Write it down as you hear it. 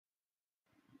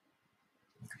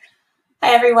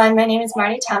Hi everyone, my name is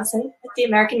Marnie Thompson with the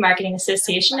American Marketing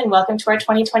Association, and welcome to our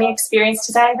 2020 Experience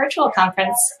Design Virtual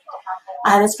Conference.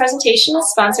 This presentation is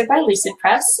sponsored by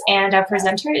Lucidpress, and our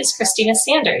presenter is Christina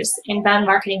Sanders, Inbound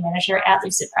Marketing Manager at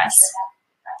Lucidpress.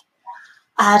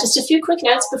 Just a few quick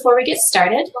notes before we get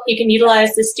started. You can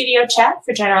utilize the studio chat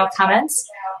for general comments,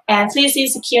 and please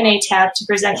use the Q&A tab to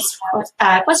present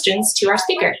questions to our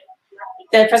speaker.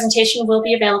 The presentation will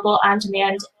be available on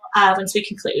demand once we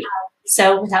conclude.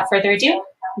 So without further ado,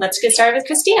 let's get started with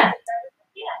Christina.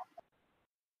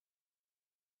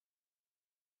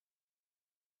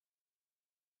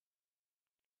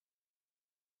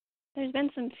 There's been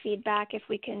some feedback, if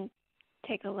we can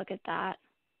take a look at that.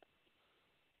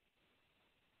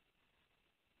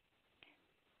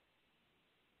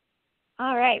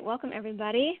 All right, welcome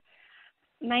everybody.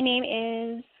 My name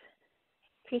is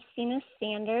Christina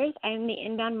Sanders. I'm the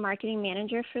Inbound Marketing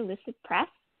Manager for Lucidpress.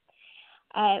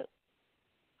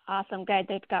 Awesome, good,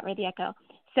 they've got rid of the echo.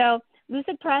 So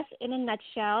Lucidpress, in a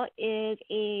nutshell, is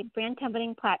a brand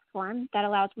templating platform that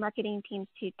allows marketing teams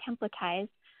to templatize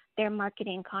their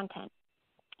marketing content.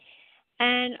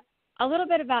 And a little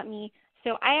bit about me.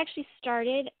 So I actually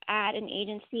started at an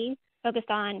agency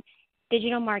focused on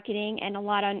digital marketing and a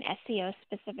lot on SEO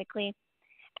specifically.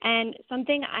 And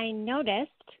something I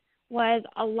noticed was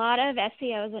a lot of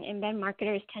SEOs and inbound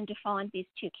marketers tend to fall into these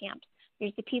two camps.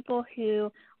 There's the people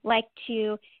who like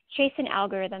to chase an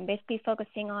algorithm, basically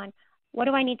focusing on what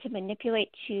do I need to manipulate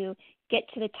to get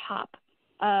to the top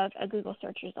of a Google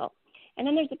search result. And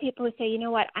then there's the people who say, you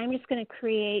know what, I'm just going to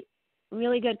create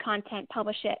really good content,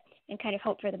 publish it, and kind of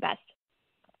hope for the best.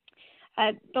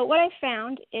 But what I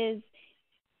found is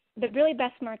the really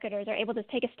best marketers are able to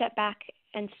take a step back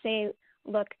and say,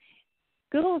 look,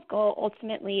 Google's goal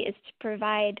ultimately is to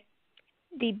provide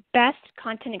the best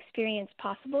content experience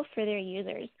possible for their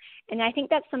users. And I think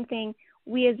that's something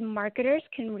we as marketers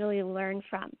can really learn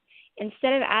from.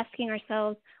 Instead of asking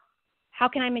ourselves, how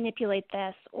can I manipulate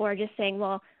this? Or just saying,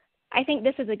 well, I think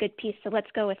this is a good piece, so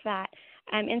let's go with that.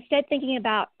 Instead thinking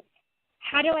about,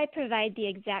 how do I provide the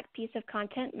exact piece of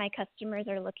content my customers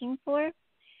are looking for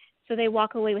so they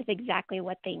walk away with exactly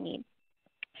what they need?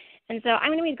 And so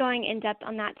I'm going to be going in depth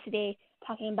on that today,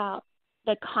 talking about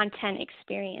the content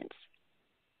experience.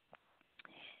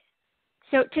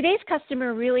 So today's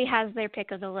customer really has their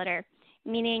pick of the litter,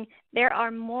 meaning there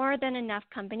are more than enough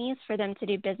companies for them to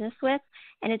do business with,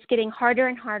 and it's getting harder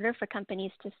and harder for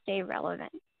companies to stay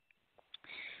relevant.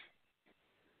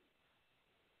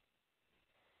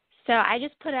 So I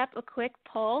just put up a quick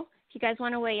poll. If you guys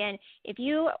want to weigh in, if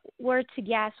you were to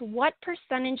guess, what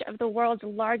percentage of the world's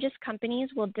largest companies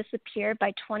will disappear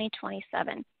by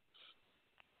 2027?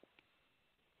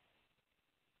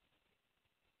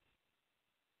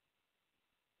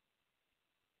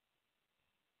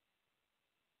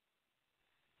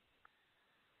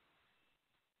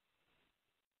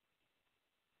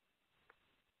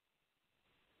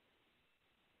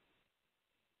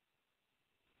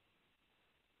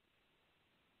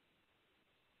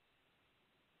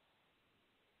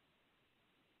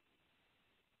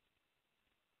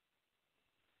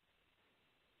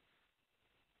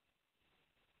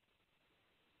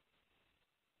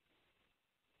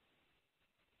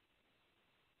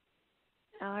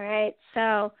 All right,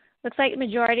 so looks like the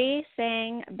majority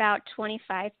saying about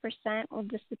 25% will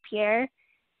disappear.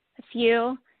 A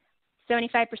few,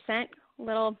 75%,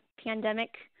 little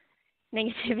pandemic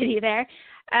negativity there.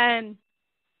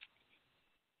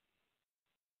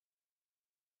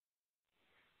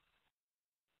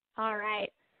 All right,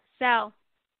 so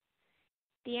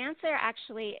the answer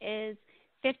actually is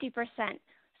 50%.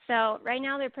 So right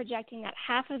now they're projecting that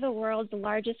half of the world's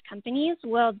largest companies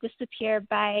will disappear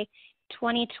by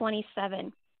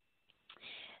 2027.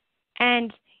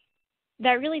 And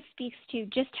that really speaks to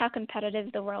just how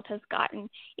competitive the world has gotten.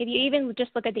 If you even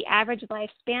just look at the average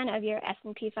lifespan of your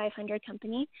S&P 500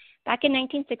 company, back in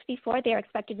 1964, they were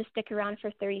expected to stick around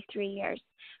for 33 years.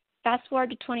 Fast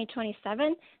forward to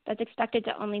 2027, that's expected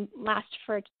to only last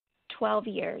for 12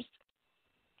 years.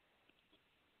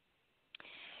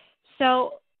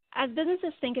 So as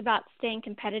businesses think about staying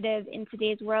competitive in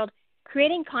today's world,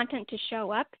 creating content to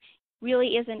show up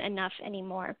really isn't enough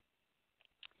anymore.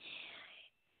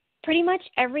 Pretty much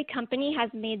every company has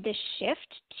made this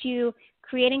shift to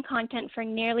creating content for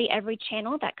nearly every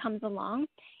channel that comes along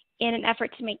in an effort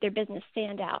to make their business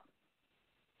stand out.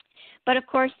 But of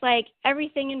course, like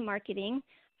everything in marketing,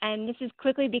 and this is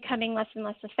quickly becoming less and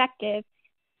less effective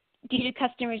due to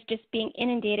customers just being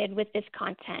inundated with this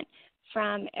content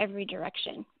from every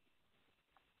direction.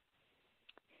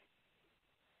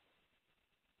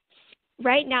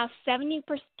 right now, 72%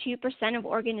 of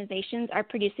organizations are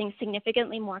producing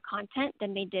significantly more content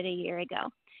than they did a year ago.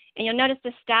 And you'll notice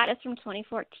the stat is from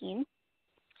 2014.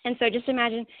 And so just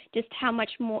imagine just how much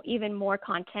more, even more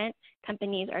content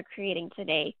companies are creating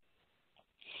today.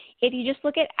 If you just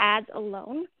look at ads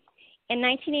alone, in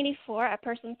 1984, a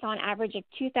person saw an average of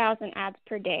 2,000 ads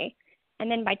per day. And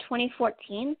then by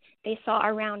 2014, they saw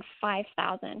around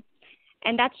 5,000.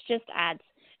 And that's just ads.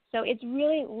 So it's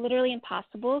really literally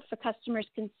impossible for customers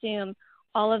to consume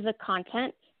all of the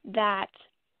content that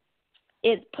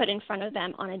is put in front of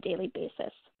them on a daily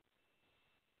basis.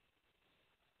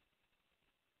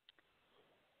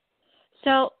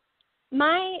 So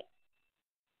my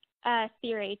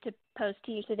theory to pose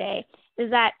to you today is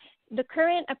that the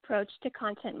current approach to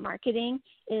content marketing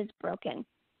is broken.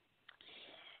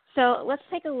 So let's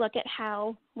take a look at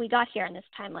how we got here on this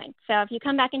timeline. So if you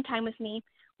come back in time with me,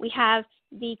 we have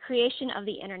the creation of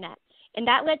the internet. And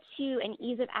that led to an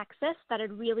ease of access that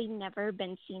had really never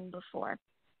been seen before.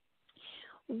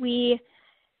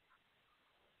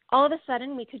 All of a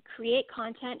sudden, we could create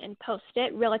content and post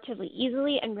it relatively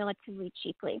easily and relatively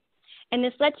cheaply. And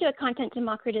this led to a content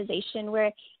democratization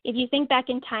where if you think back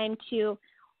in time to,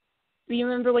 you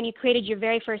remember when you created your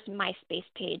very first MySpace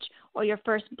page or your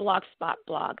first Blogspot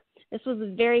blog. This was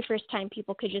the very first time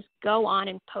people could just go on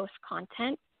and post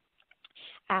content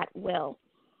at will.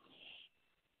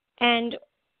 And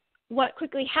what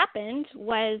quickly happened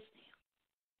was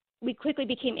we quickly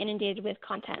became inundated with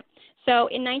content. So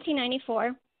in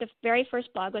 1994, the very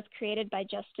first blog was created by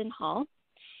Justin Hall.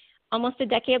 Almost a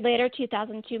decade later,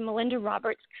 2002, Melinda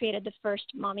Roberts created the first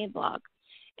mommy blog.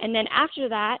 And then after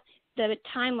that, the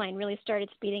timeline really started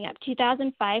speeding up.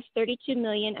 2005, 32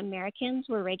 million Americans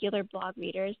were regular blog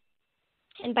readers.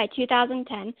 And by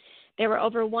 2010, there were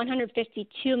over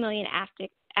 152 million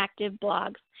active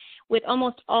blogs, with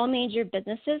almost all major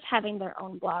businesses having their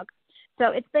own blog.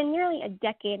 So it's been nearly a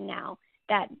decade now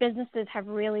that businesses have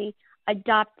really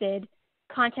adopted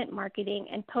content marketing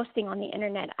and posting on the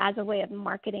internet as a way of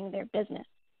marketing their business.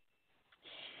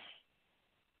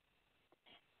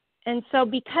 And so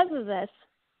because of this,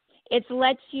 it's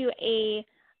led to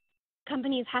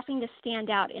companies having to stand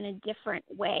out in a different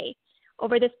way.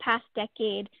 Over this past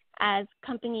decade, as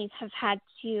companies have had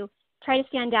to try to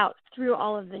stand out through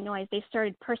all of the noise, they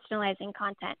started personalizing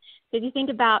content. So if you think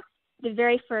about the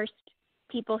very first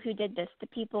people who did this, the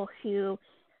people who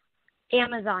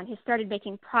Amazon, who started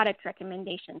making product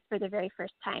recommendations for the very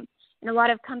first time. And a lot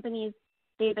of companies,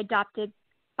 they've adopted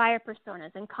buyer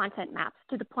personas and content maps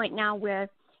to the point now where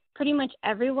pretty much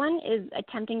everyone is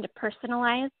attempting to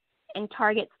personalize and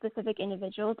target specific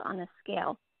individuals on a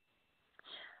scale.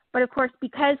 But of course,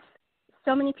 because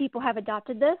so many people have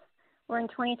adopted this, we're in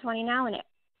 2020 now, and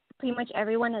pretty much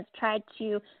everyone has tried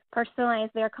to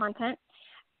personalize their content.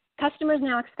 Customers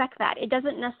now expect that. It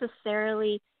doesn't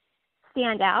necessarily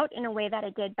stand out in a way that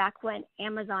it did back when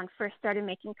Amazon first started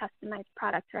making customized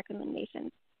product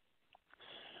recommendations.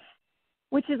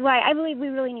 Which is why I believe we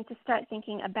really need to start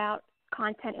thinking about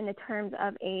content in the terms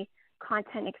of a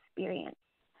content experience.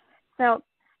 So,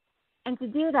 and to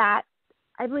do that,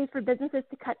 I believe for businesses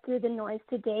to cut through the noise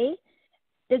today,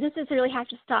 businesses really have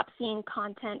to stop seeing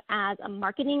content as a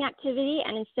marketing activity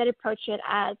and instead approach it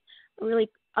as really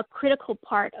a critical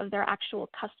part of their actual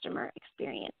customer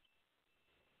experience.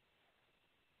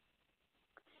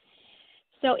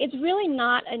 So it's really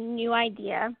not a new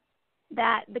idea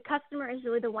that the customer is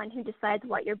really the one who decides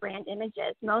what your brand image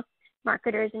is. Most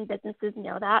marketers and businesses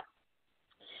know that.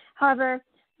 However,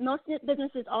 most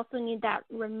businesses also need that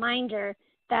reminder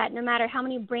that no matter how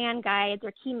many brand guides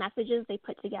or key messages they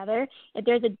put together, if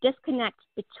there's a disconnect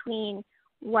between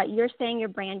what you're saying your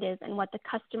brand is and what the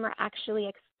customer actually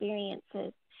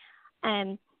experiences,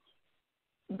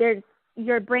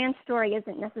 your brand story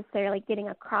isn't necessarily getting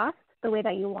across the way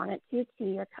that you want it to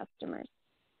your customers.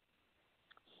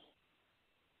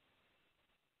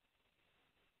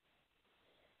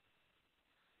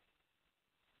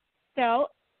 So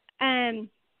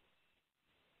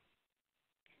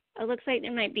it looks like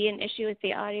there might be an issue with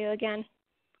the audio again.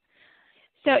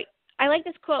 So I like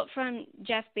this quote from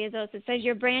Jeff Bezos. It says,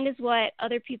 "Your brand is what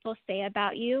other people say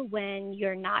about you when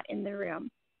you're not in the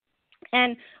room."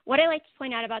 And what I like to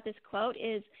point out about this quote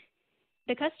is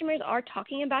the customers are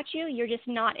talking about you, you're just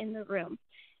not in the room.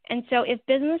 And so if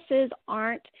businesses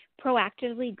aren't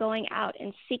proactively going out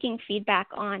and seeking feedback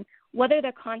on whether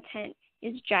their content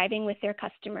is jiving with their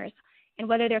customers and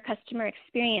whether their customer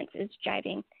experience is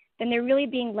jiving, then they're really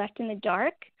being left in the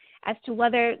dark as to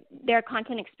whether their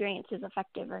content experience is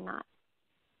effective or not.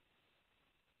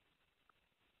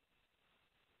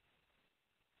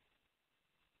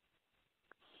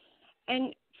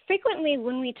 And frequently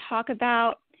when we talk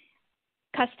about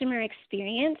customer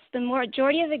experience, the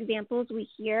majority of examples we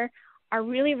hear are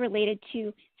really related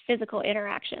to physical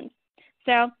interactions.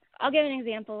 So I'll give an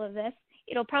example of this.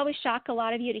 It'll probably shock a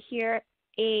lot of you to hear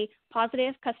a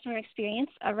positive customer experience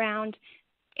around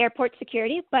airport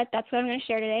security, but that's what I'm going to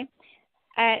share today.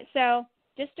 So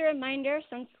just a reminder,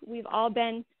 since we've all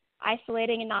been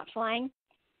isolating and not flying,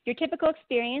 your typical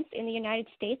experience in the United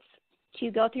States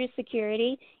to go through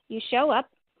security, you show up,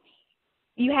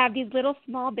 you have these little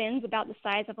small bins about the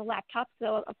size of a laptop,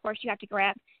 so of course you have to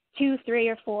grab 2, 3,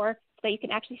 or 4 so that you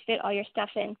can actually fit all your stuff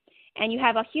in. And you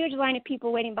have a huge line of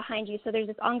people waiting behind you, so there's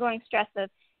this ongoing stress of,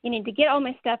 you need to get all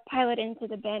my stuff, pile it into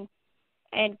the bin,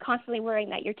 and constantly worrying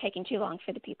that you're taking too long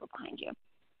for the people behind you.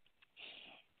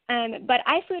 But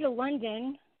I flew to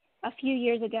London a few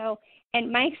years ago,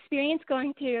 and my experience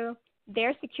going through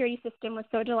their security system was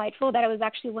so delightful that it was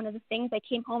actually one of the things I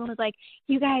came home and was like,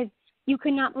 you guys, you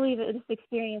could not believe what this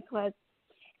experience was.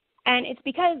 And it's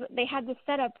because they had this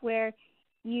setup where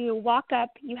you walk up,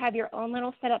 you have your own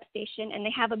little setup station, and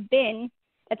they have a bin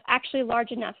that's actually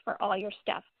large enough for all your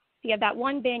stuff. So you have that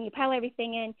one bin, you pile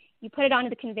everything in, you put it onto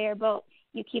the conveyor belt,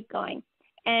 you keep going.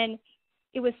 And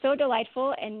it was so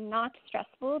delightful and not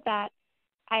stressful that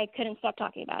I couldn't stop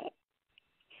talking about it.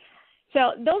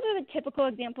 So those are the typical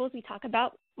examples we talk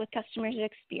about with customers'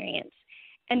 experience.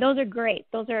 And those are great.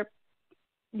 Those are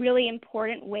really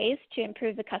important ways to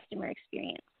improve the customer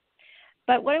experience.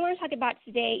 But what I want to talk about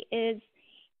today is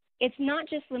it's not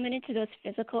just limited to those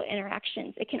physical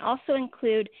interactions. It can also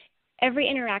include every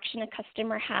interaction a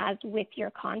customer has with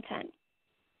your content.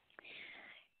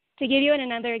 To give you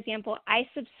another example, I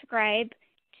subscribe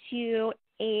to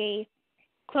a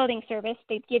clothing service.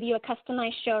 They give you a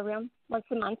customized showroom once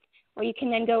a month where you can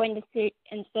then go in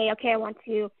and say, okay, I want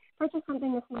to purchase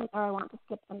something this month or I want to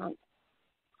skip the month.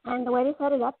 And the way they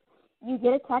set it up, you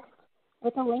get a text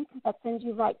with a link that sends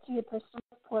you right to your personal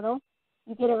portal.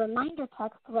 You get a reminder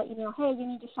text to let you know, hey, you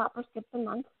need to shop or skip the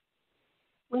month.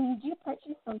 When you do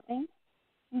purchase something,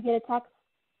 you get a text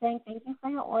saying, thank you for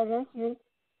your order. Here's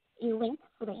a link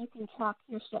so that you can track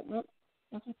your shipment.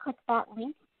 If you click that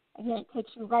link, again, it takes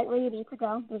you right where you need to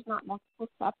go. There's not multiple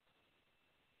steps.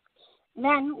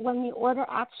 Then, when the order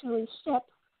actually ships,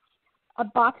 a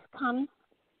box comes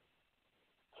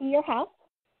to your house,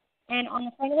 and on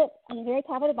the front of it, on the very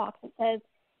top of the box, it says,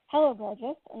 hello,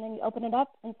 gorgeous, and then you open it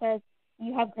up and it says,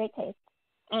 you have great taste.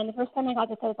 And the first time I got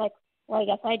this, I was like, well,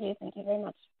 yes, I do. Thank you very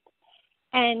much.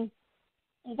 And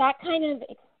that kind of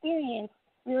experience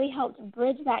really helped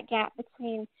bridge that gap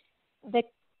between the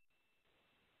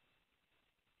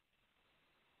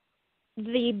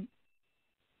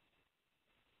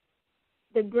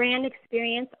brand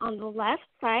experience on the left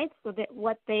side, so that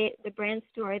the brand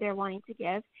story they're wanting to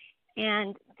give,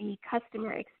 and the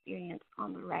customer experience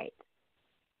on the right.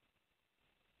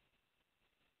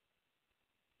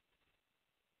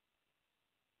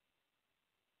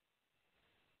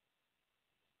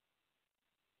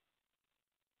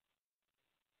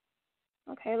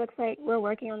 Okay, looks like we're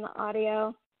working on the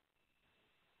audio.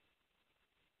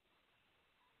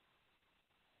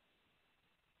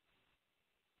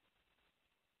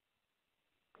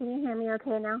 Can you hear me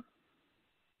okay now?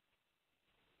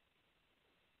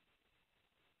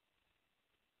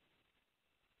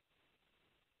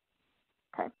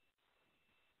 Okay.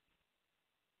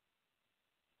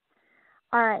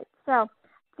 All right, so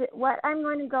what I'm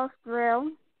going to go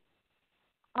through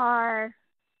are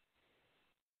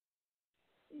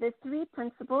the 3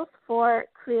 principles for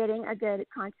creating a good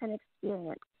content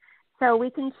experience. So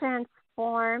we can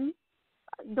transform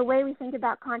the way we think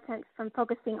about content from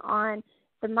focusing on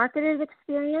the marketer's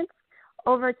experience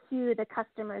over to the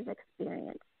customer's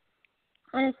experience.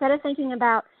 And instead of thinking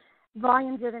about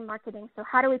volume-driven marketing, so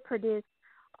how do we produce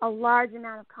a large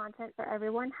amount of content for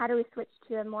everyone, how do we switch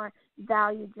to a more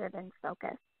value-driven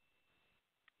focus?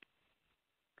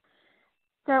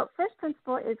 So first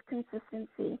principle is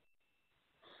consistency.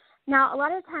 Now, a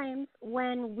lot of times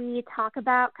when we talk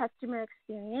about customer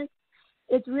experience,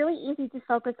 it's really easy to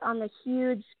focus on the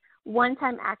huge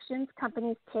one-time actions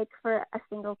companies take for a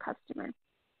single customer.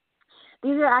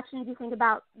 These are actions you think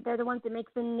about, they're the ones that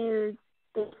make the news,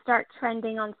 they start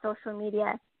trending on social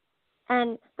media.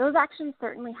 And those actions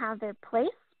certainly have their place,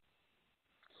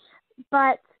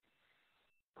 but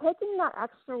taking that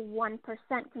extra 1%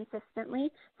 consistently,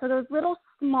 so those little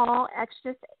small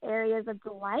extra areas of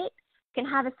delight can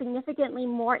have a significantly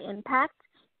more impact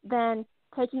than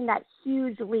taking that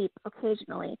huge leap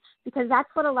occasionally, because that's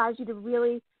what allows you to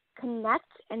really connect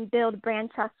and build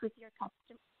brand trust with your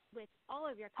customer, with all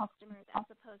of your customers, as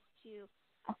opposed to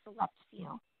a select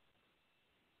few.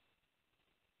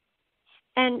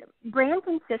 And brand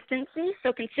consistency,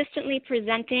 so consistently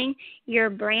presenting your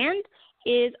brand,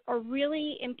 is a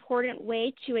really important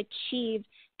way to achieve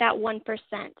that 1%.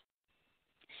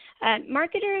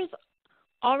 Marketers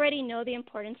already know the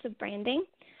importance of branding,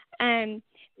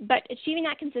 but achieving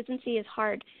that consistency is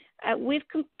hard. We've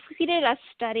completed a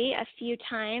study a few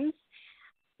times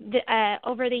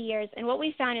over the years, and what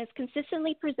we found is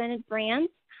consistently presented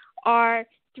brands are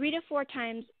 3 to 4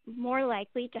 times more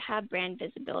likely to have brand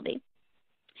visibility.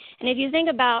 And if you think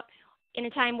about in a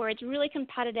time where it's really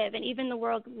competitive and even the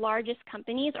world's largest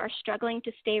companies are struggling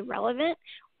to stay relevant,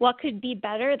 what could be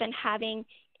better than having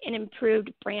an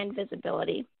improved brand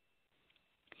visibility?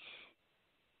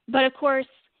 But of course,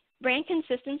 brand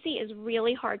consistency is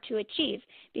really hard to achieve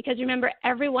because remember,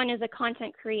 everyone is a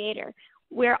content creator.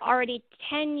 We're already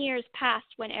 10 years past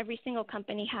when every single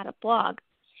company had a blog.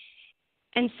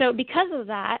 And so because of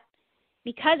that,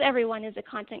 because everyone is a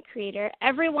content creator,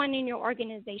 everyone in your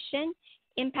organization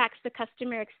impacts the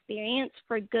customer experience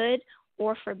for good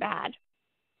or for bad.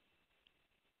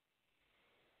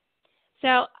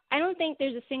 So I don't think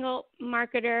there's a single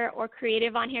marketer or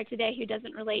creative on here today who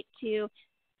doesn't relate to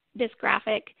this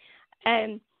graphic.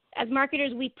 As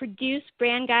marketers, we produce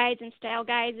brand guides and style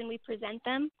guides and we present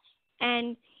them.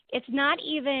 And it's not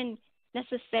even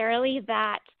necessarily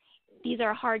that these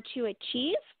are hard to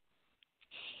achieve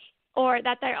or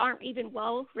that they aren't even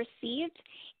well received.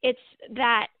 It's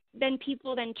that then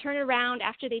people then turn around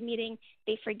after the meeting,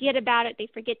 they forget about it, they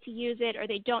forget to use it, or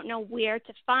they don't know where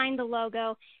to find the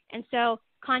logo. And so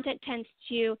content tends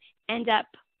to end up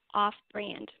off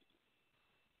brand.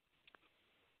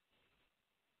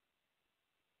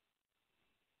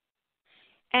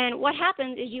 And what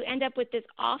happens is you end up with this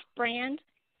off-brand,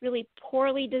 really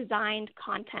poorly designed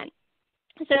content.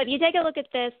 So if you take a look at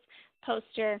this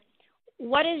poster,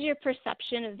 what is your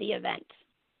perception of the event?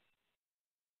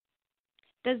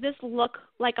 Does this look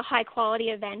like a high-quality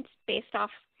event based off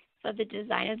of the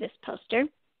design of this poster?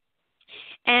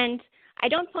 And I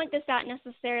don't point this out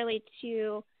necessarily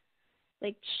to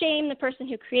shame the person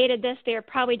who created this. They are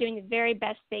probably doing the very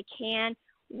best they can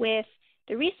with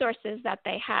the resources that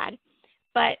they had.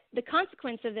 But the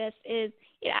consequence of this is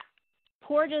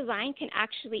poor design can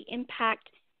actually impact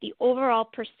the overall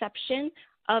perception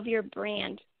of your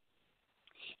brand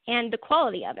and the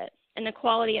quality of it and the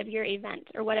quality of your event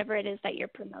or whatever it is that you're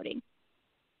promoting.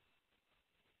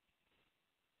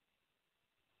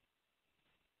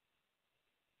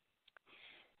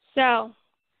 So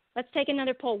let's take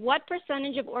another poll. What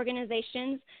percentage of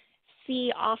organizations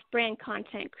see off-brand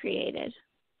content created?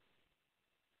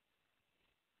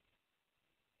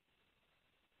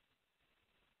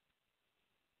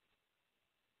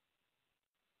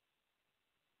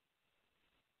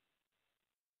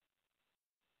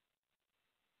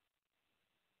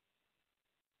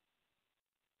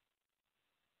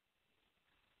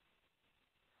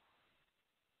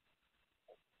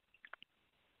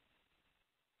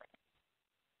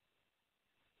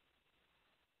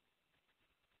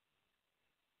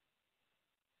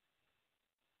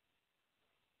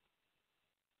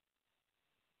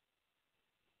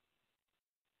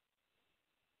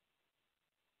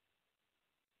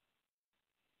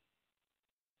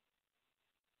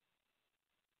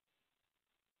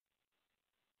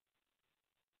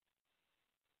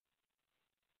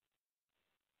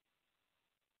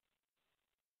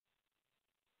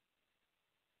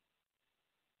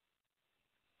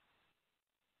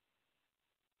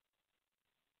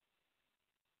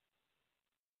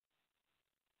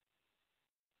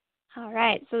 All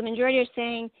right, so the majority are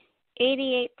saying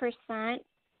 88%,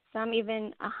 some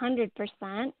even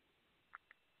 100%.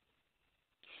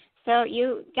 So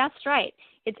you guessed right.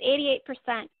 It's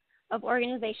 88% of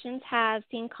organizations have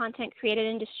seen content created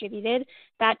and distributed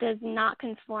that does not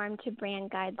conform to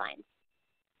brand guidelines.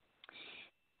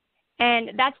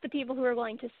 And that's the people who are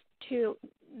going to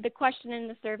the question in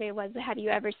the survey was, have you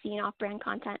ever seen off-brand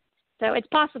content? So it's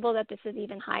possible that this is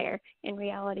even higher in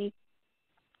reality.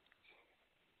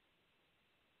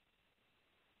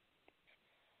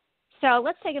 So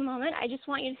let's take a moment. I just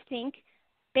want you to think,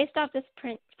 based off this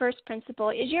first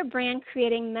principle, is your brand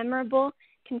creating memorable,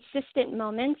 consistent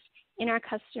moments in our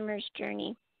customers'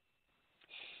 journey?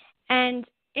 And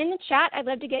in the chat, I'd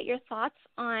love to get your thoughts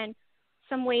on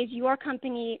some ways your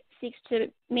company seeks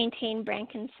to maintain brand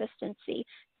consistency. Is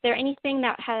there anything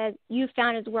that you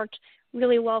found has worked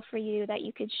really well for you that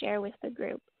you could share with the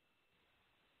group?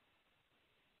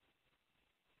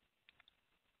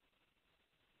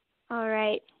 All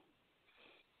right.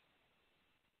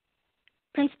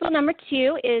 Principle number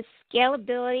 2 is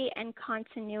scalability and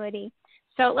continuity.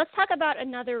 So let's talk about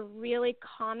another really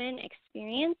common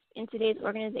experience in today's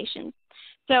organization.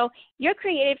 So your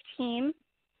creative team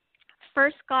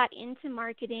first got into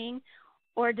marketing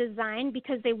or design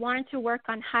because they wanted to work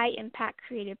on high-impact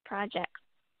creative projects.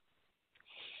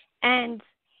 And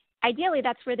ideally,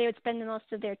 that's where they would spend the most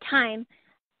of their time,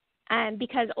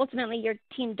 because ultimately your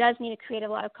team does need to create a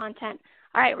lot of content.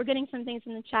 All right, we're getting some things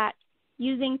in the chat.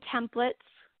 Using templates,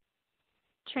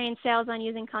 train sales on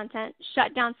using content,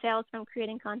 shut down sales from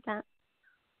creating content.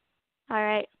 All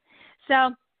right,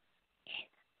 so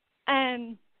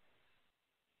a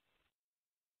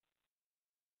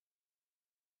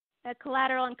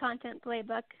collateral and content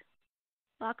playbook,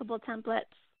 lockable templates.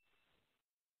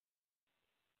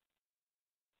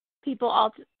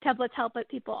 Templates help it,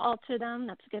 people alter them.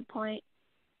 That's a good point.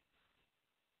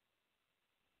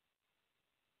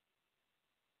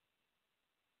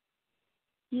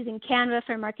 Using Canva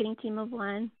for marketing team of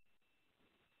one.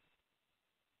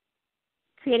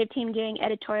 Creative team doing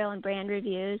editorial and brand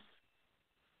reviews.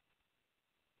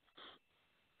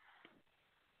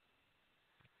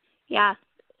 Yeah,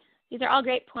 these are all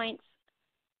great points.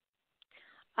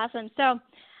 Awesome. So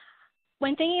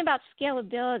when thinking about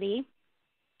scalability,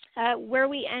 where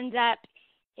we end up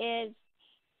is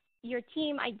your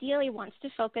team ideally wants to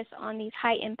focus on these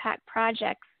high impact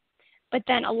projects, but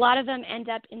then a lot of them end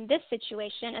up in this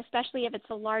situation, especially if it's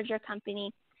a larger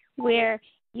company, where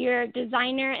your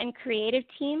designer and creative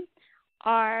team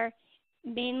are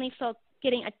mainly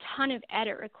getting a ton of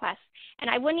edit requests. And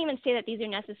I wouldn't even say that these are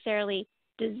necessarily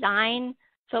design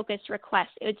focused requests.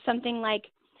 It's something like,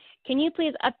 can you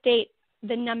please update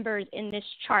the numbers in this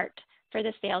chart for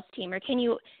the sales team? Or can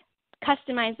you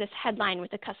customize this headline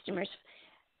with the customer's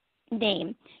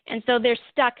name? And so they're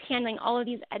stuck handling all of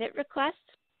these edit requests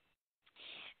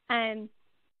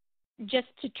just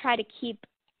to try to keep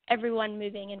everyone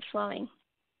moving and flowing.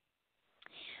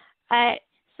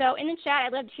 So in the chat,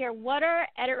 I'd love to hear, what are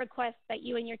edit requests that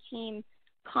you and your team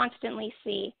constantly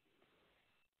see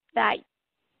that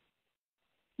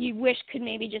you wish could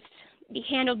maybe just be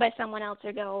handled by someone else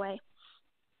or go away?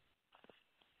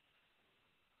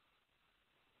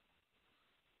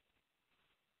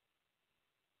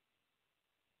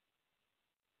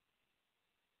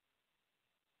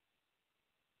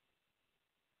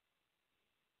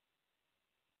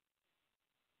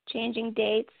 Changing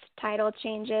dates, title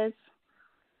changes,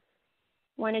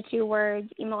 1 or 2 words,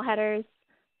 email headers.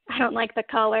 I don't like the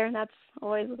color. That's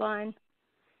always one.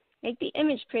 Make the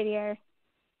image prettier.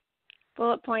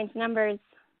 Bullet points, numbers.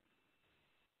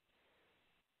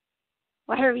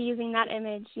 Why are we using that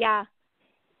image? Yeah.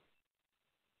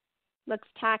 Looks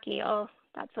tacky. Oh,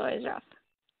 that's always rough.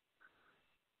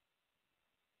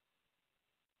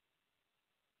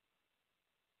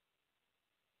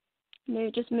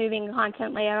 Just moving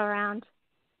content layout around.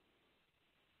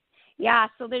 Yeah,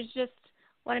 so there's just,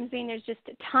 what I'm saying, there's just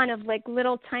a ton of like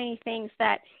little tiny things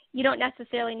that you don't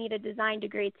necessarily need a design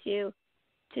degree to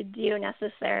do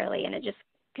necessarily, and it just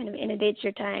kind of inundates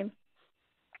your time.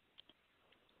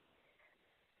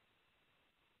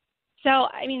 So,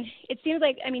 I mean, it seems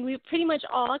like, we've pretty much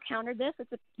all encountered this.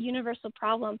 It's a universal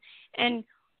problem. And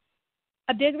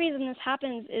a big reason this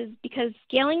happens is because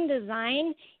scaling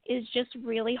design is just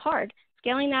really hard.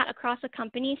 Scaling that across a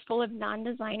company full of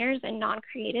non-designers and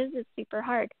non-creatives is super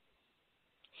hard.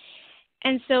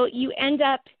 And so you end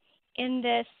up in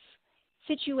this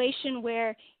situation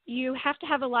where you have to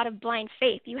have a lot of blind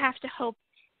faith. You have to hope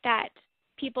that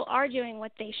people are doing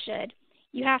what they should.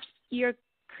 Your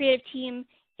creative team,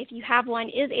 if you have one,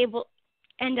 is able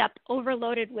to end up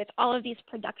overloaded with all of these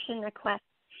production requests.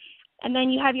 And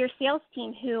then you have your sales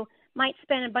team who might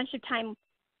spend a bunch of time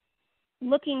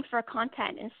looking for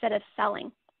content instead of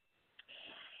selling.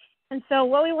 And so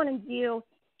what we want to do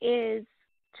is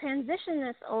transition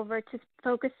this over to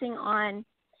focusing on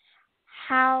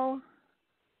how,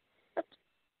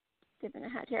 skipping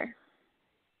ahead here,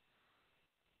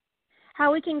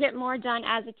 how we can get more done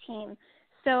as a team.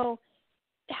 So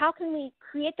how can we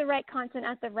create the right content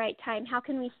at the right time? How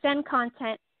can we send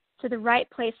content to the right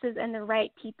places and the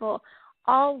right people,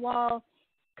 all while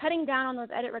cutting down on those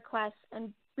edit requests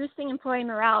and boosting employee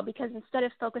morale, because instead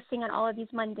of focusing on all of these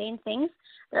mundane things,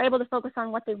 they're able to focus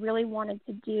on what they really wanted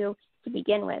to do to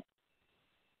begin with.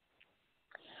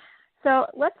 So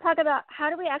let's talk about, how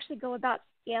do we actually go about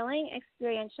scaling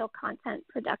experiential content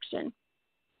production?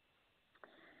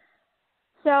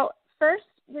 So first,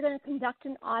 you're going to conduct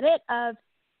an audit of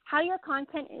how your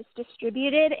content is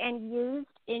distributed and used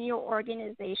in your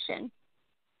organization.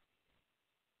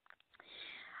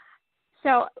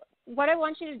 So what I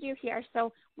want you to do here,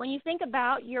 so when you think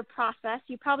about your process,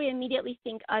 you probably immediately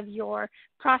think of your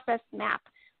process map,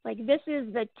 Like, this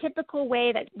is the typical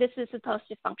way that this is supposed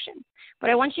to function. What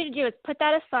I want you to do is put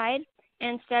that aside,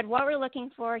 and instead what we're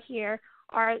looking for here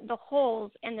are the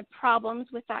holes and the problems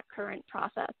with that current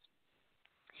process.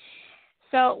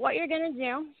 So what you're going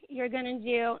to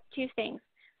do two things.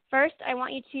 First, I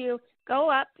want you to go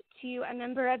up to a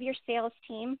member of your sales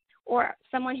team or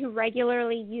someone who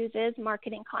regularly uses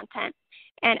marketing content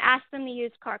and ask them the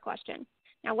used car question.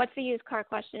 Now, what's the used car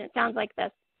question? It sounds like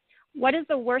this. What is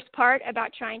the worst part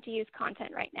about trying to use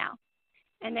content right now?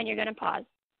 And then you're going to pause.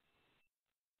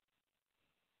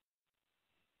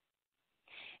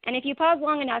 And if you pause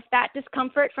long enough, that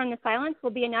discomfort from the silence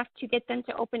will be enough to get them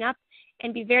to open up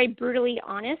and be very brutally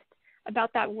honest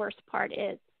about that worst part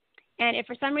is. And if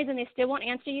for some reason they still won't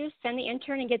answer you, send the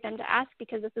intern and get them to ask,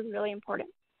 because this is really important.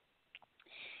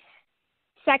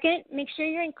 Second, make sure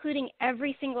you're including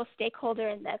every single stakeholder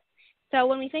in this. So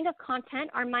when we think of content,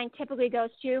 our mind typically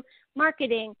goes to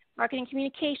marketing, marketing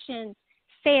communications,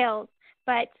 sales,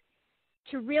 but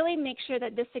to really make sure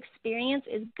that this experience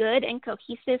is good and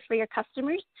cohesive for your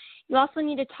customers, you also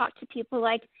need to talk to people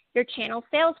like your channel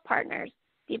sales partners,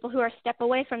 people who are a step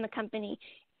away from the company,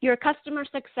 your customer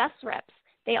success reps.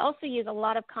 They also use a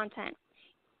lot of content.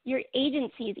 Your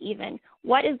agencies even.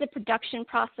 What is the production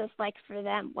process like for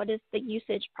them? What is the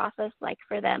usage process like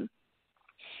for them?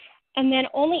 And then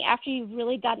only after you've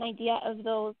really got an idea of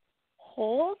those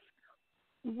holes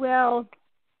will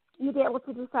you be able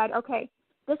to decide, okay,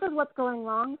 this is what's going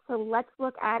wrong, so let's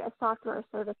look at a software or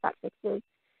service that fixes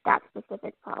that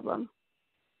specific problem.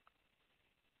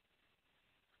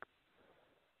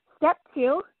 Step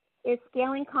 2 is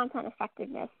scaling content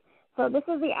effectiveness. So this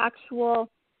is the actual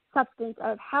substance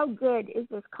of how good is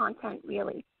this content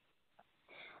really.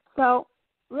 So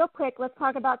real quick, let's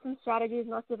talk about some strategies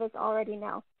most of us already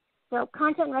know. So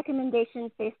content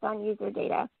recommendations based on user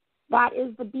data. That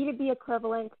is the B2B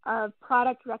equivalent of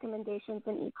product recommendations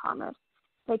in e-commerce.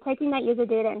 So taking that user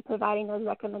data and providing those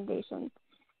recommendations.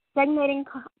 Segmenting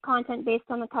content based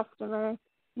on the customer,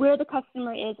 where the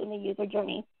customer is in the user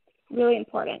journey. Really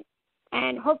important.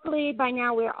 And hopefully by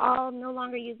now we're all no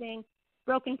longer using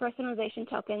broken personalization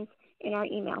tokens in our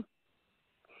email.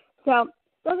 So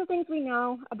those are things we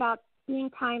know about being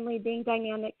timely, being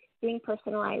dynamic, being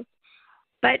personalized.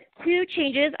 But 2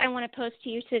 changes I want to pose to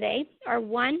you today are,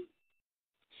 1,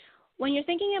 when you're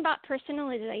thinking about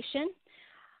personalization,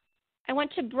 I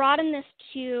want to broaden this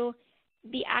to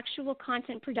the actual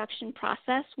content production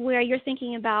process, where you're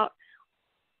thinking about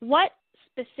what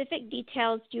specific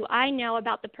details do I know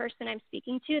about the person I'm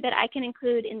speaking to that I can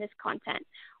include in this content?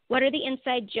 What are the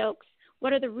inside jokes?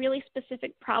 What are the really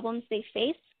specific problems they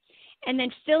face? And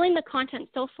then filling the content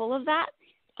so full of that,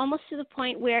 almost to the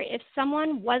point where if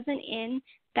someone wasn't in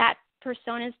that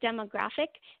persona's demographic,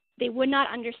 they would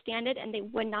not understand it and they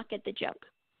would not get the joke.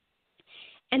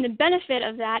 And the benefit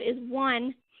of that is,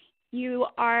 1, you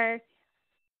are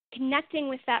connecting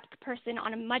with that person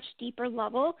on a much deeper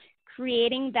level,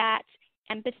 creating that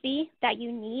empathy that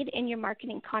you need in your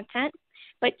marketing content.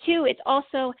 But 2, it's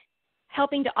also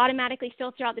helping to automatically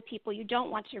filter out the people you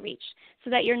don't want to reach, so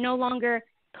that you're no longer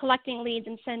collecting leads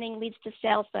and sending leads to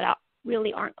sales that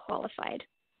really aren't qualified.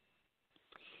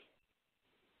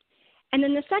 And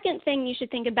then the second thing you should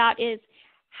think about is,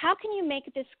 how can you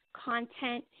make this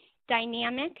content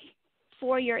dynamic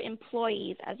for your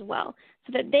employees as well,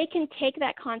 so that they can take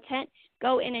that content,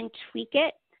 go in and tweak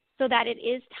it so that it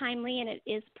is timely and it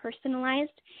is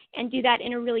personalized, and do that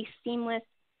in a really seamless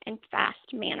and fast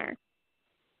manner.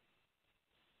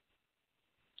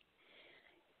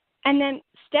 And then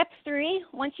step 3,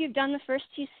 once you've done the first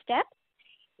 2 steps,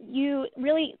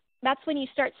 that's when you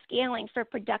start scaling for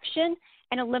production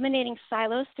and eliminating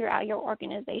silos throughout your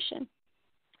organization.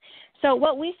 So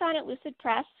what we found at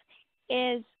Lucidpress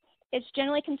is it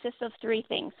generally consists of 3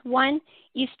 things. 1,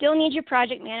 you still need your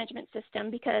project management system,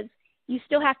 because you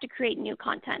still have to create new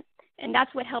content. And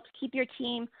that's what helps keep your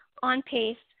team on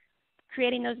pace,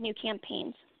 creating those new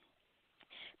campaigns.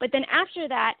 But then after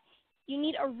that, you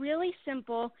need a really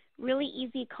simple, really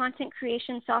easy content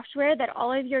creation software that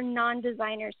all of your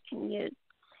non-designers can use.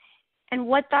 And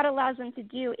what that allows them to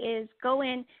do is go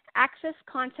in, access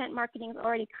content marketing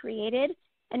already created,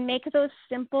 and make those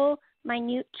simple,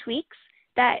 minute tweaks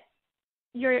that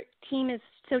your team is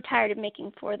so tired of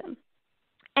making for them.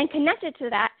 And connected to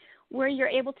that, where you're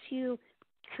able to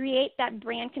create that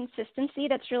brand consistency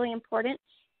that's really important,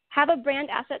 have a brand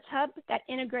assets hub that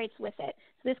integrates with it.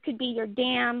 So this could be your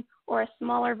DAM or a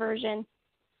smaller version,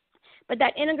 but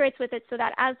that integrates with it so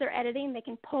that as they're editing, they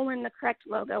can pull in the correct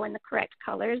logo and the correct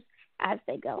colors as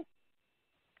they go.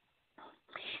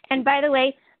 And by the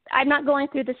way, I'm not going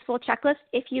through this full checklist.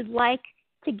 If you'd like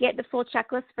to get the full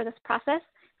checklist for this process,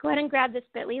 go ahead and grab this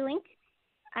bit.ly link,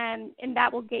 and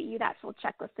that will get you that full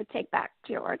checklist to take back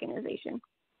to your organization.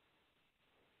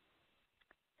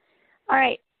 All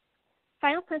right,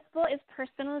 final principle is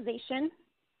personalization.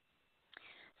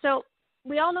 So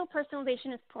we all know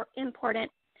personalization is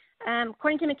important.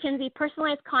 According to McKinsey,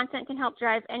 personalized content can help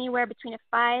drive anywhere between a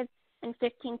 5 and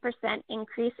 15%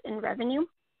 increase in revenue.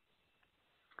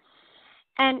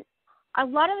 And a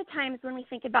lot of the times when we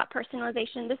think about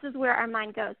personalization, this is where our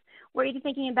mind goes. We're either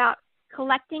thinking about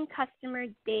collecting customer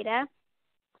data,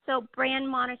 so brand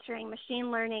monitoring,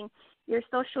 machine learning, your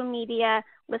social media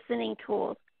listening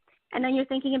tools. And then you're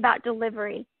thinking about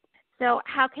delivery. So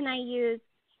how can I use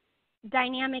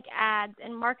dynamic ads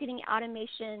and marketing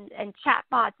automation and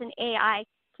chatbots and AI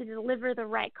to deliver the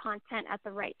right content at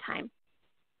the right time?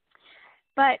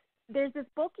 But there's this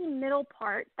bulky middle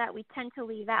part that we tend to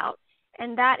leave out,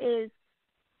 and that is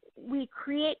we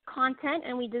create content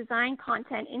and we design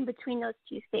content in between those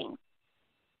two things.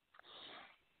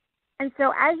 And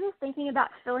so as you're thinking about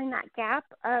filling that gap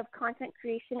of content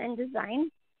creation and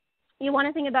design, you want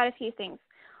to think about a few things.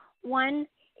 One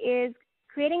is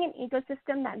creating an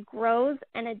ecosystem that grows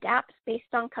and adapts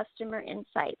based on customer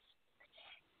insights,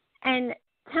 and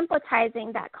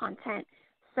templatizing that content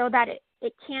so that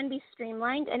it can be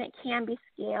streamlined and it can be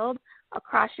scaled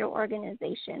across your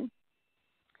organization.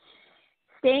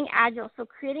 Staying agile, so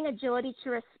creating agility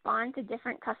to respond to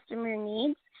different customer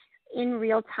needs in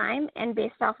real time and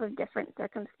based off of different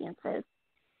circumstances.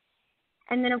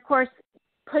 And then, of course,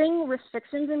 putting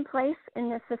restrictions in place in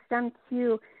the system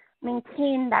to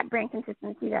maintain that brand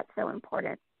consistency that's so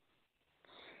important.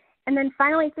 And then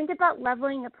finally, think about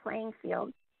leveling the playing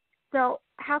field. So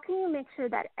how can you make sure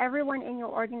that everyone in your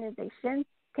organization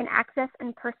can access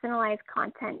and personalize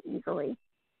content easily?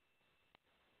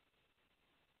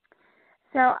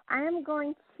 So I am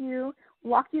going to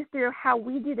walk you through how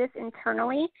we do this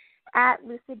internally at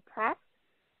Lucidpress,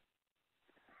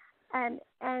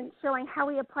 and showing how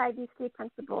we apply these three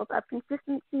principles of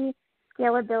consistency,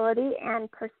 scalability, and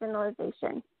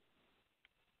personalization.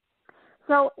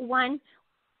 So one,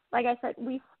 like I said,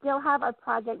 we still have a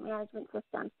project management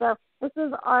system. So this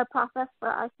is our process for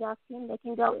our sales team. They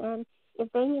can go in.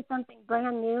 If they need something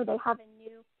brand new, they have a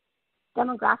new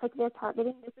demographic they're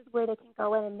targeting, this is where they can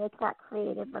go in and make that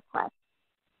creative request.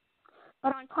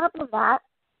 But on top of that,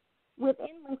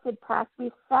 within Lucidpress,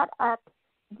 we've set up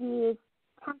these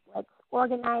templates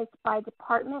organized by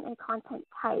department and content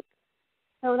type,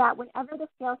 so that whenever the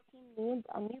sales team needs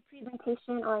a new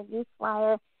presentation or a new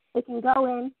flyer, they can go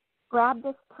in, grab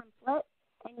this template,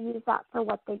 and use that for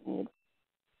what they need.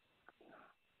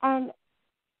 And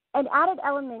an added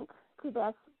element to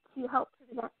this to help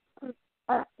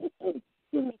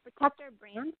protect our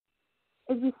brand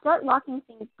is we start locking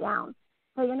things down.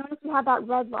 So you'll notice we have that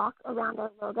red lock around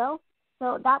our logo.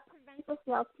 So that prevents the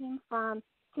sales team from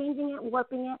changing it,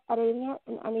 warping it, editing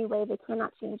it in any way. They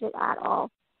cannot change it at all.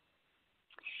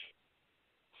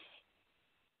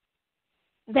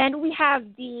 Then we have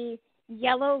the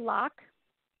yellow lock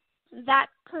that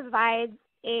provides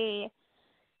a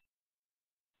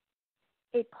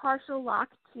partial lock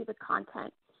to the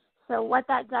content. So what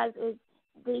that does is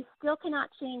they still cannot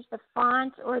change the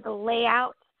font or the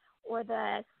layout or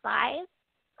the size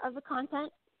of the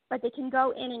content, but they can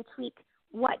go in and tweak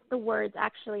what the words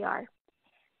actually are.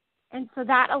 And so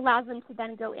that allows them to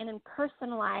then go in and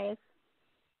personalize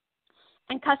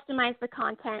and customize the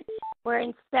content, where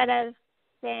instead of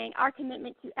saying our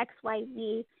commitment to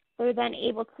XYZ, they're then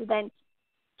able to then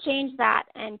change that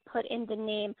and put in the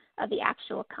name of the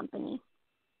actual company.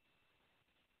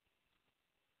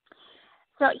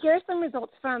 So here are some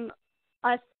results from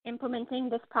us implementing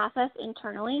this process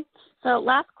internally. So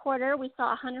last quarter, we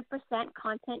saw 100%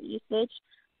 content usage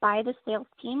by the sales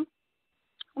team.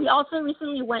 We also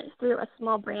recently went through a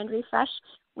small brand refresh.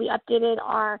 We updated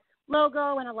our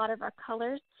logo and a lot of our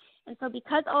colors. And so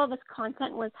because all of this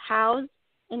content was housed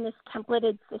in this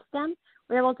templated system,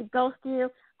 we were able to go through,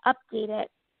 update it,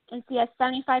 and see a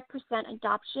 75%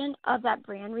 adoption of that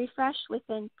brand refresh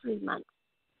within 3 months.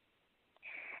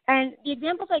 And the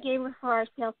examples I gave were for our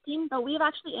sales team, but we've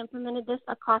actually implemented this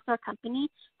across our company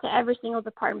to every single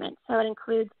department. So it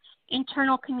includes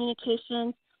internal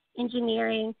communications,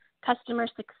 engineering, customer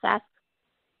success.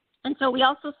 And so we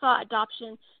also saw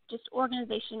adoption just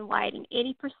organization-wide, and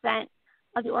 80%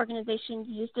 of the organization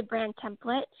used a brand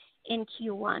template in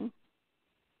Q1.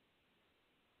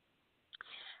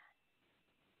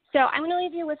 So I'm going to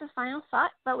leave you with a final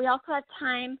thought, but we also have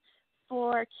time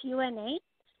for Q&A.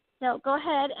 So go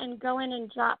ahead and go in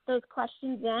and drop those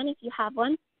questions in if you have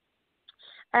one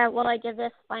while I give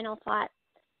this final thought.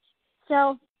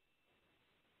 So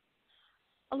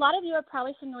a lot of you are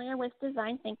probably familiar with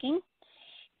design thinking.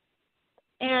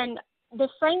 And the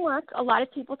framework a lot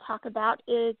of people talk about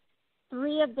is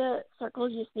 3 of the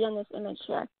circles you see in this image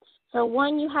here. So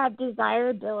 1, you have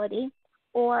desirability,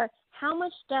 or how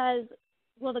much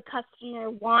will the customer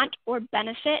want or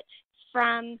benefit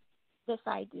from this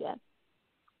idea.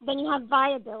 Then you have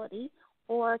viability,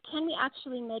 or can we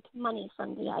actually make money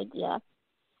from the idea?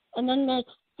 And then there's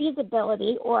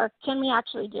feasibility, or can we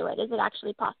actually do it? Is it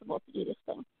actually possible to do this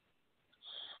thing?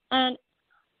 And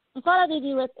the thought I'd leave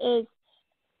you with is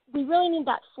we really need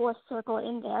that 4th circle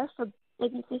in there for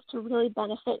businesses to really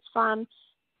benefit from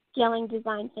scaling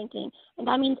design thinking. And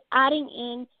that means adding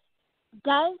in,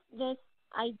 does this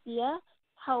idea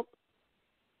help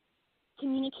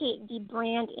communicate the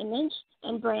brand image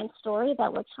and brand story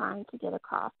that we're trying to get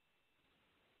across?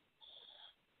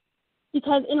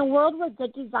 Because in a world where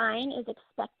good design is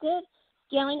expected,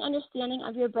 scaling understanding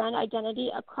of your brand identity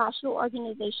across your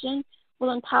organization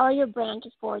will empower your brand to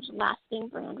forge lasting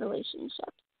brand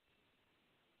relationships.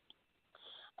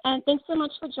 And thanks so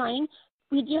much for joining.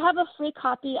 We do have a free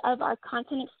copy of our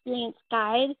content experience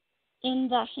guide in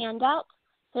the handout.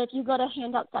 So if you go to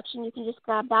handout section, you can just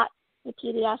grab that, the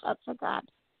PDF up for grabs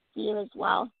for you as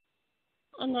well.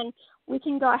 And then we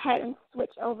can go ahead and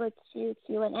switch over to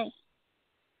Q&A.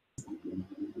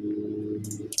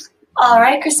 All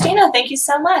right, Christina, thank you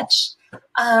so much.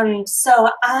 So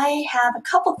I have a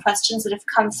couple questions that have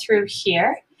come through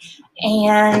here.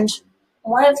 And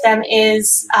one of them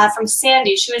is from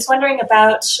Sandy. She was wondering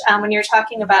about when you're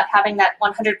talking about having that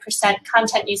 100%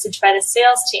 content usage by the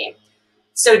sales team.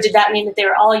 So did that mean that they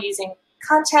were all using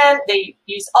content? They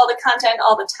use all the content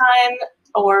all the time?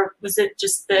 Or was it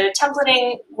just the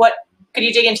templating? Could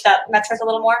you dig into that metric a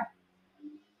little more?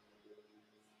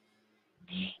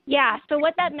 Yeah, so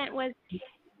what that meant was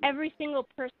every single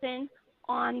person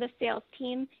on the sales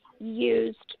team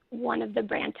used one of the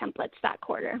brand templates that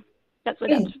quarter. That's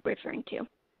what that's referring to.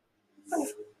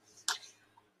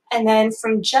 And then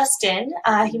from Justin,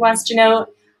 he wants to know,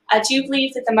 do you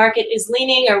believe that the market is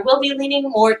leaning or will be leaning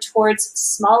more towards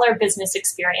smaller business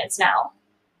experience now?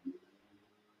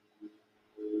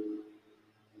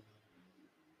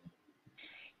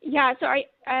 Yeah, so I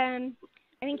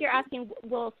think you're asking,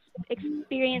 will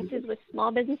experiences with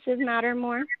small businesses matter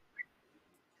more?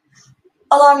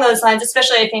 Along those lines,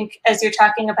 especially I think as you're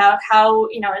talking about how,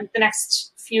 in the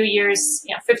next few years,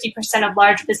 50% of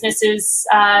large businesses,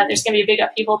 there's going to be a big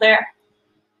upheaval there.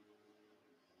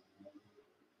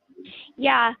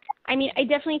 Yeah, I mean, I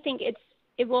definitely think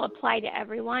it will apply to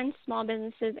everyone, small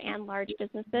businesses and large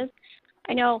businesses.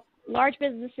 I know large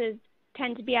businesses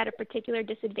tend to be at a particular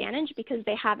disadvantage because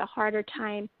they have a harder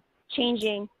time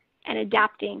changing and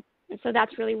adapting. And so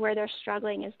that's really where they're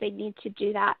struggling, is they need to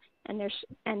do that, and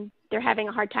they're having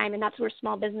a hard time. And that's where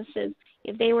small businesses,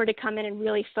 if they were to come in and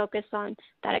really focus on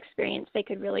that experience, they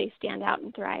could really stand out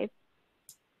and thrive.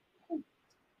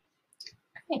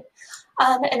 Okay.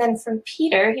 And then from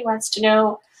Peter, he wants to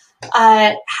know,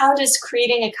 how does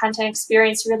creating a content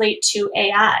experience relate to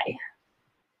AI?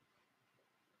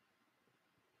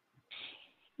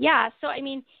 Yeah, so I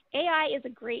mean, AI is a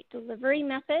great delivery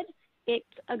method. It's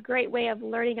a great way of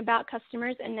learning about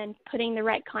customers and then putting the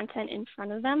right content in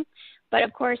front of them. But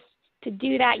of course, to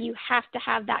do that, you have to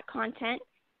have that content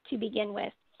to begin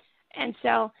with. And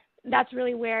so that's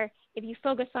really where, if you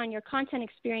focus on your content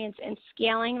experience and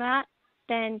scaling that,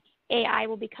 then AI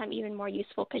will become even more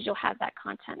useful because you'll have that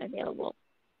content available.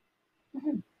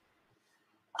 Mm-hmm.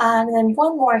 And then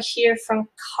one more here from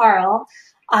Carl.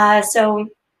 He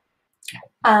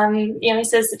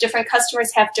says that different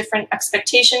customers have different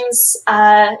expectations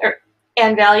and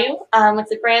value with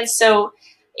the brand. So,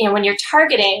 when you're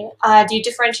targeting, do you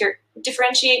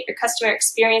differentiate your customer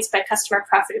experience by customer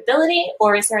profitability,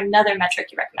 or is there another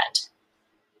metric you recommend?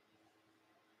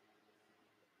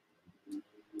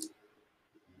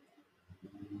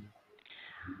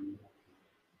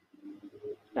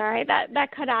 Sorry,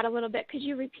 that cut out a little bit. Could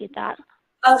you repeat that?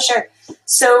 Oh, sure.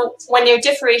 So when you're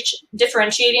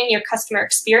differentiating your customer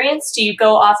experience, do you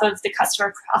go off of the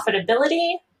customer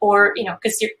profitability, or,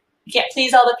 because you can't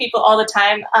please all the people all the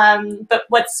time, but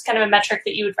what's kind of a metric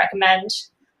that you would recommend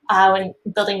when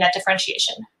building that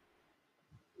differentiation?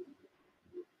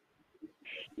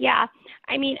 Yeah,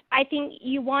 I mean, I think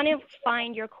you want to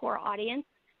find your core audience.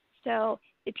 So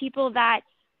the people that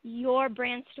your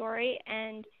brand story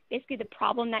and basically the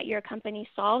problem that your company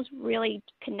solves really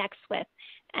connects with.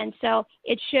 And so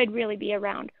it should really be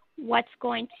around what's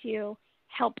going to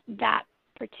help that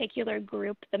particular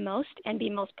group the most and be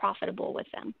most profitable with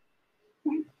them.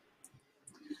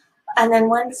 And then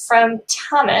one from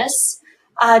Thomas.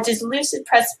 Does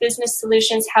Lucidpress Business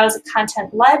Solutions house a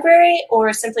content library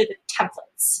or simply the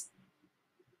templates?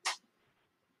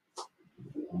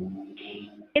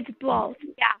 It's both,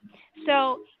 yeah.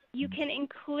 So you can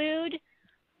include,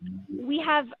 we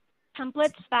have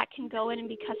templates that can go in and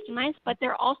be customized, but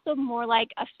they're also more like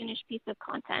a finished piece of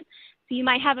content. So you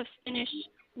might have a finished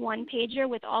one-pager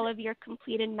with all of your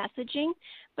completed messaging,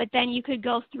 but then you could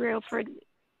go through,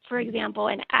 for example,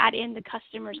 and add in the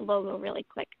customer's logo really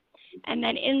quick. And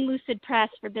then in Lucidpress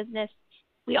for Business,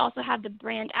 we also have the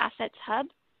Brand Assets Hub,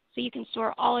 so you can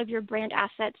store all of your brand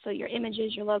assets, so your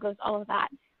images, your logos, all of that,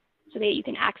 so that you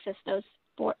can access those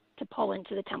to pull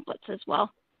into the templates as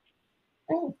well.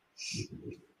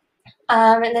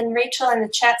 And then Rachel in the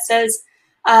chat says,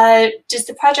 does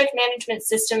the project management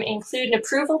system include an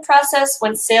approval process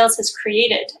when sales has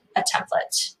created a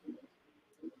template?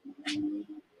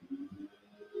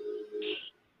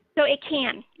 So it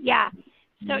can, yeah.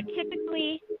 So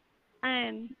typically,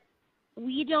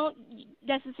 we don't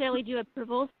necessarily do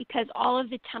approvals because all of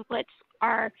the templates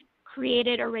are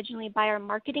created originally by our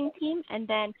marketing team, and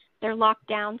then they're locked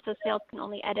down so sales can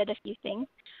only edit a few things.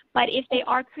 But if they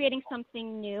are creating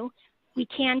something new, we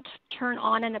can turn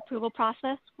on an approval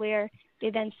process where they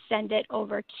then send it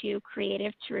over to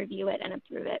creative to review it and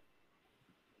approve it.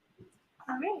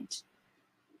 All right.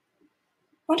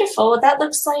 Wonderful. Well, that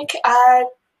looks like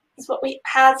is what we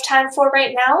have time for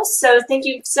right now. So thank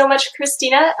you so much,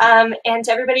 Christina. And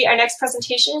to everybody, our next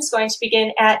presentation is going to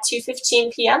begin at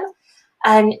 2:15 p.m.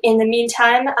 And in the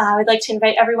meantime, I would like to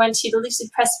invite everyone to the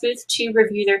Lucidpress booth to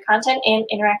review their content and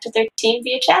interact with their team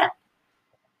via chat.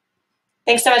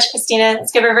 Thanks so much, Christina.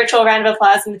 Let's give her a virtual round of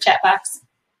applause in the chat box.